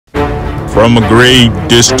From a great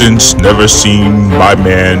distance, never seen by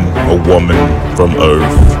man or woman from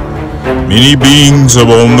earth, many beings are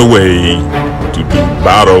on the way to do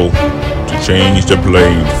battle, to change the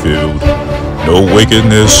playing field. No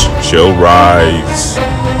wickedness shall rise.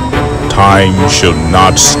 Time shall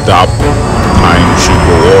not stop. Time shall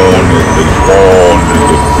go on as they fall under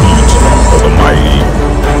the feet of the mighty.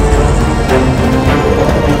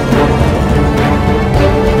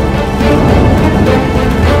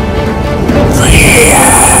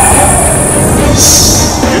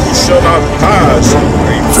 You shall not pass,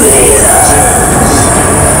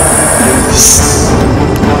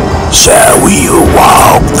 Shall we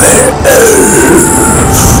walk the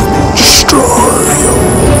earth? Destroy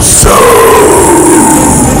your soul.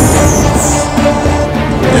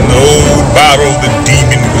 In the old battle, the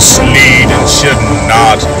demon was slain and should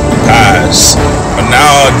not pass. But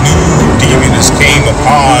now a new demon is came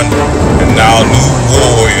upon, and now a new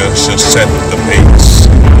warrior shall set the pace.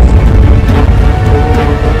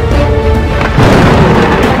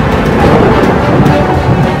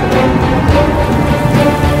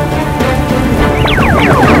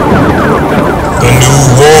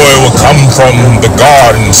 Come from the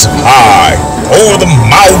gardens high, over the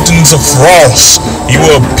mountains of frost, he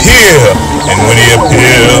will appear, and when he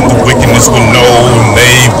appears, the wickedness will know, and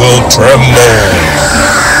they will tremble.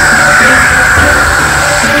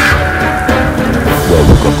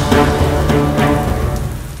 Welcome.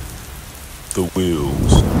 The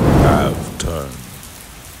wheels have turned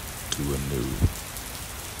to anew.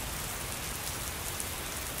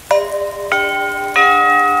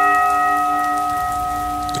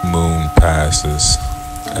 The moon passes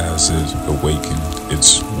as it awakened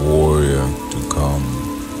its warrior to come.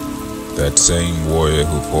 That same warrior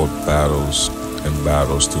who fought battles and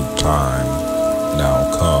battles through time now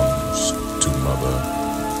comes to Mother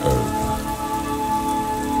Earth.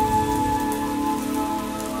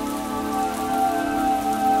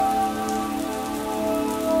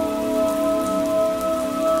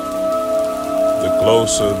 The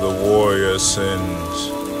closer the warrior ascends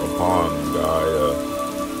upon Gaia,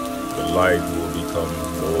 the light will become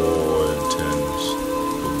more intense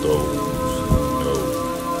for those who know.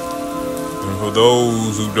 And for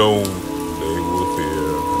those who don't, they will fear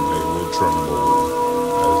and they will tremble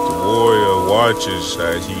as the warrior watches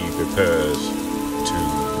as he prepares to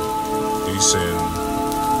descend